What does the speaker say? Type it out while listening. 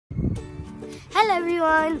Hello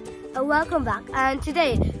everyone, welcome back, and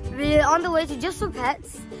today we're on the way to Just for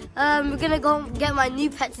Pets. We're gonna go get my new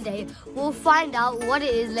pet today. We'll find out what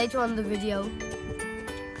it is later on in the video.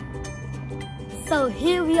 So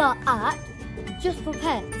here we are at Just for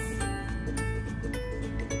Pets.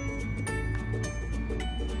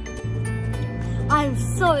 I'm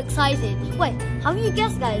so excited. Wait, have you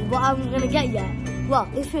guessed guys what I'm gonna get yet? Well,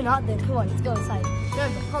 if you're not, then come on, let's go inside.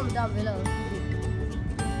 Remember, comment down below.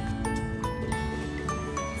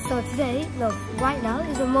 So today, no, right now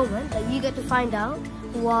is a moment that you get to find out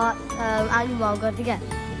what animal I'm going to get.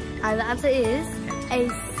 And the answer is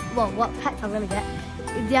what pet I'm going to get.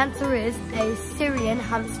 The answer is a Syrian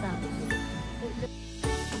hamster.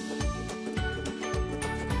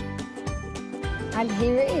 And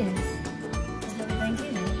here it is. This little thing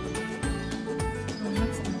here. Little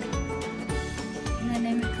hamster. And I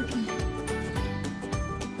name it Cookie.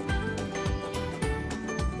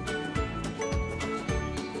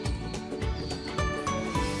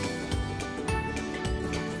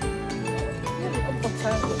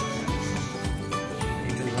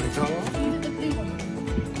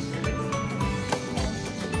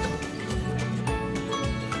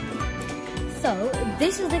 So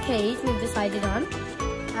this is the cage we've decided on,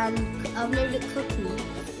 and I've named it Cookie.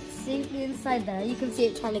 Safely inside there, you can see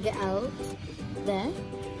it trying to get out there,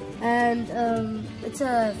 and it's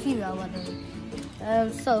a female one.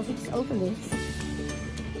 So if we just open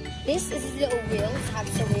this is his little wheel, his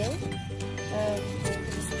hamster wheel.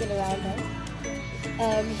 Just spin around there.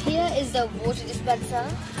 Here is the water dispenser.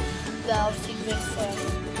 Obviously this, and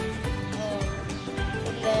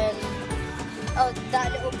then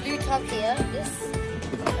that little blue tub here.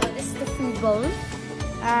 This is the food bowl,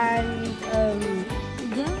 and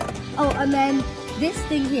yeah. Oh, and then this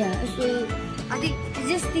thing here. So I think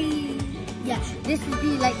is this is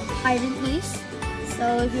the like hiding place.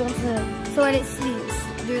 So if you want to, so when it sleeps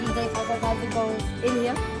during the day, sometimes it goes in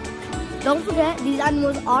here. Don't forget, these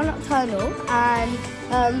animals are nocturnal, and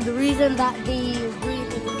the reason that they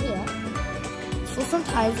breathe in here, so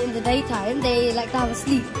sometimes in the daytime they like to have a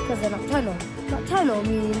sleep because they're nocturnal. Nocturnal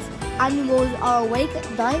means animals are awake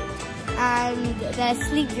at night and they're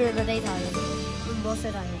asleep during the daytime, most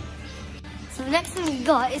of the time. So the next thing we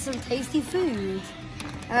got is some tasty food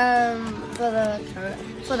for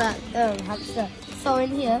that hamster. So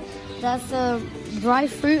in here, that's dry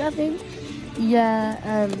fruit, I think.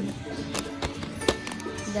 Yeah,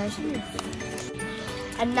 there she is.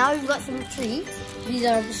 And now we've got some treats. These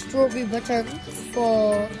are the strawberry buttons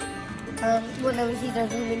for whenever he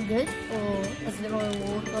does something good, or as a little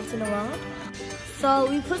reward once in a while. So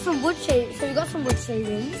we put some wood shavings. So we got some wood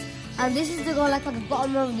shavings, and this is to go like at the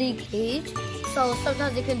bottom of the cage. So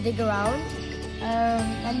sometimes they can dig around.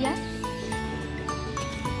 And yeah.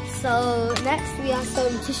 So next we have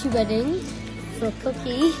some tissue bedding for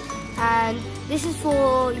Cookie, and this is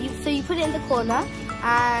for you. So you put it in the corner,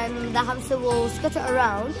 and the hamster will scutter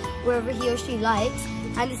around wherever he or she likes,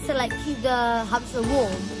 and it's to like keep the hamster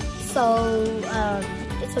warm. So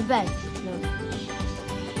it's a bed.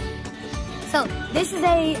 So this is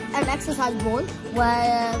an exercise ball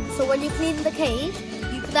where so when you clean the cage,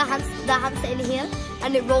 you put the hamster in here,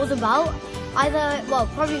 and it rolls about. Either, well,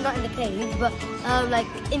 probably not in the cage, but like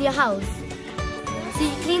in your house. So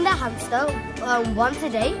you clean the hamster once a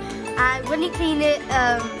day, and when you clean it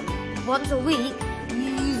once a week,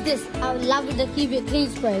 this lavender keep it clean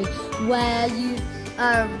spray, where you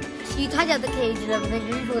tidy up the cage and everything,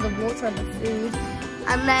 you use all the water and the food,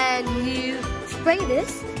 and then you spray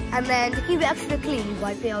this, and then to keep it extra clean,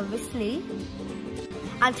 wipe it obviously.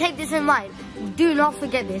 And take this in mind, do not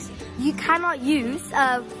forget this. You cannot use,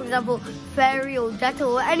 for example, Fairy or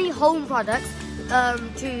Dettol or any home products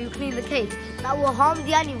to clean the cage. That will harm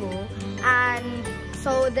the animal, and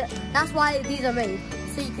so that's why these are made.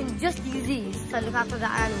 So you can just use these to look after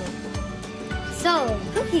that animal. So,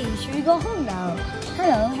 Cookie, should we go home now?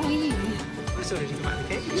 Hello, how are you? We're still ready to come out of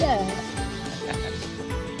the cage. Yeah.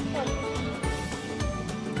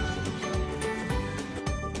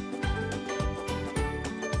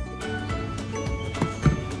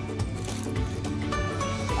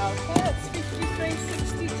 Okay, it's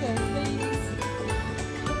 53.62, please.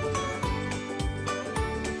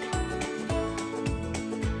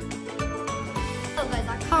 Oh guys,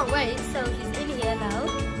 I can't wait. So she's in here now.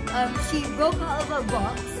 She broke out of her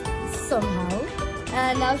box somehow,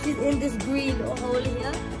 and now she's in this green hole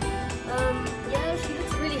here. Yeah, she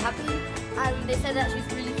looks really happy, and they said that she's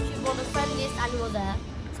one of the friendliest animals there.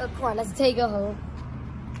 So come on, let's take her home.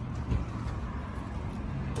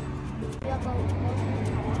 Can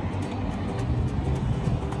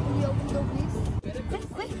you open the door, please? Quick,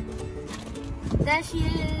 quick. There she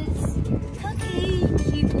is. Cookie.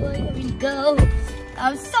 cagey boy, here we go.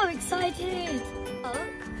 I'm so excited. Oh,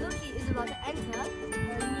 Cookie is about to enter her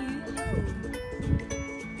new home.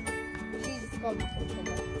 She's gone back into the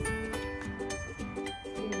box.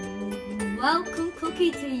 Welcome,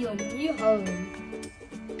 Cookie, to your new home.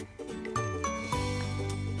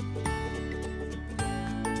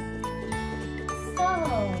 So,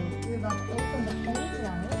 we're about to open the cage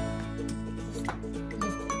now.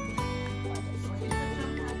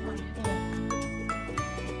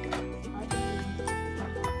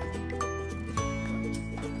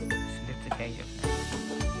 Lift the cage up.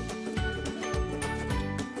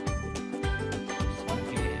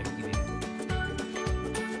 Give it.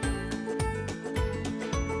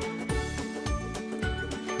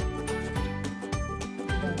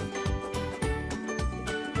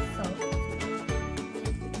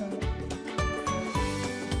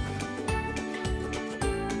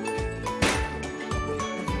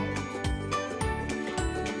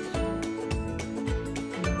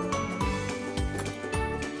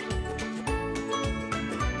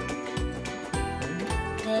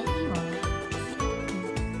 There you are.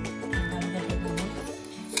 And I'm going to take the water.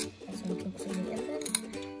 So we can put it in there.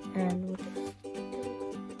 And we'll just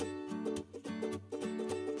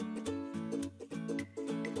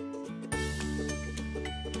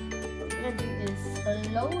what we're going to do is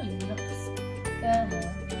slowly, not just scare her.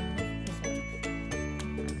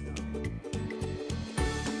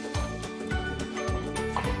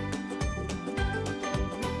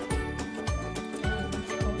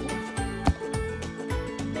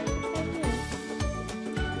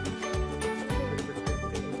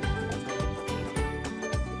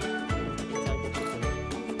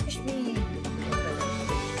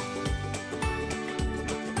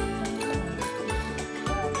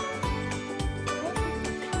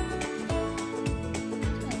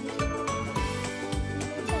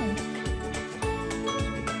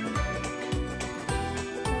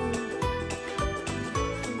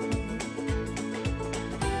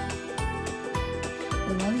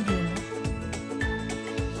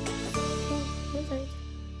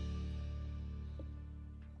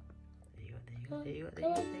 There you go.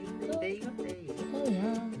 Oh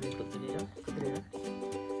yeah. Put the lid on.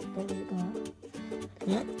 There we go.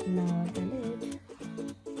 Yep, now the lid.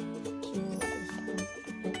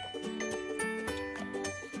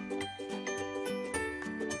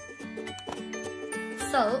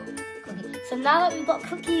 So, so now that we've got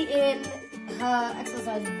Cookie in her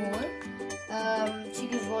exercise ball, she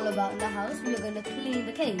can roll about in the house. We are going to clean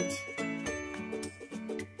the cage.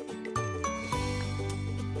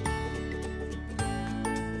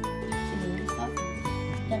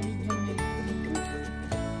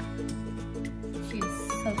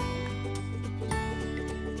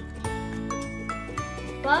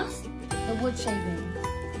 First, the wood shavings.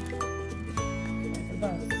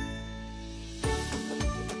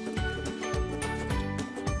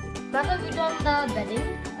 Now that we've done the bedding,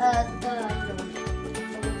 the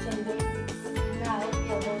wood shavings, now we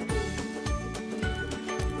are going to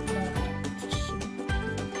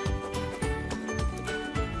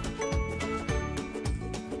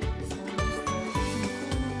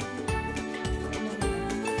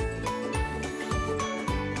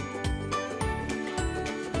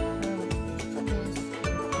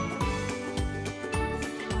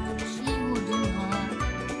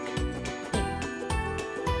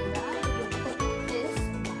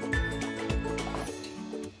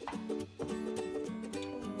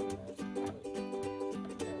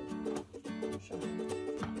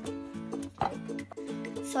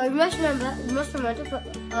So you must remember to put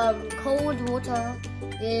cold water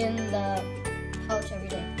in the pouch every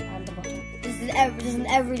day and the bottle. This is an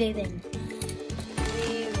everyday thing.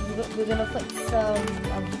 We're gonna put some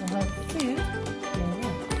of her food.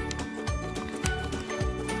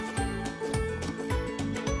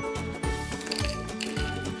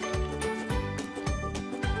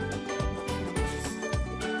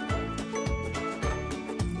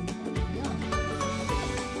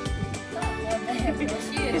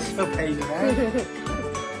 It's so pain around.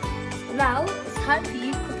 Now it's time for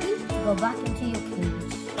you, Cookie, to go back into your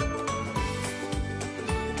cage.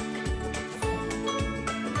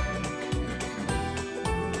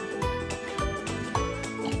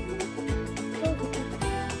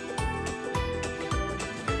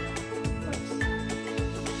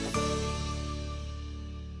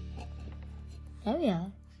 There we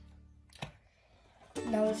are.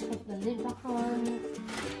 Now let's put the lid back on.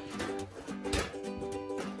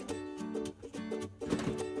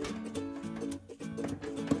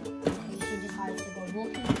 She decides to go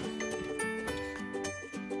walking.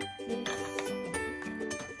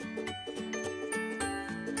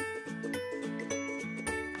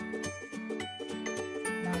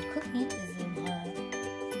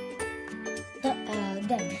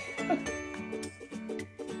 done.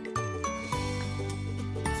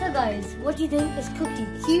 So guys, what do you think? Is Cookie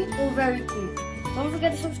cute or very cute? Don't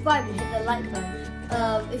forget to subscribe and hit the like button.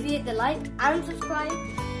 If you hit the like and subscribe,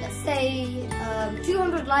 let's say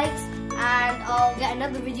 200 likes, and I'll get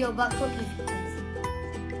another video about Cookie for you guys.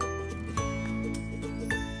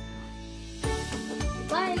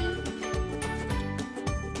 Bye!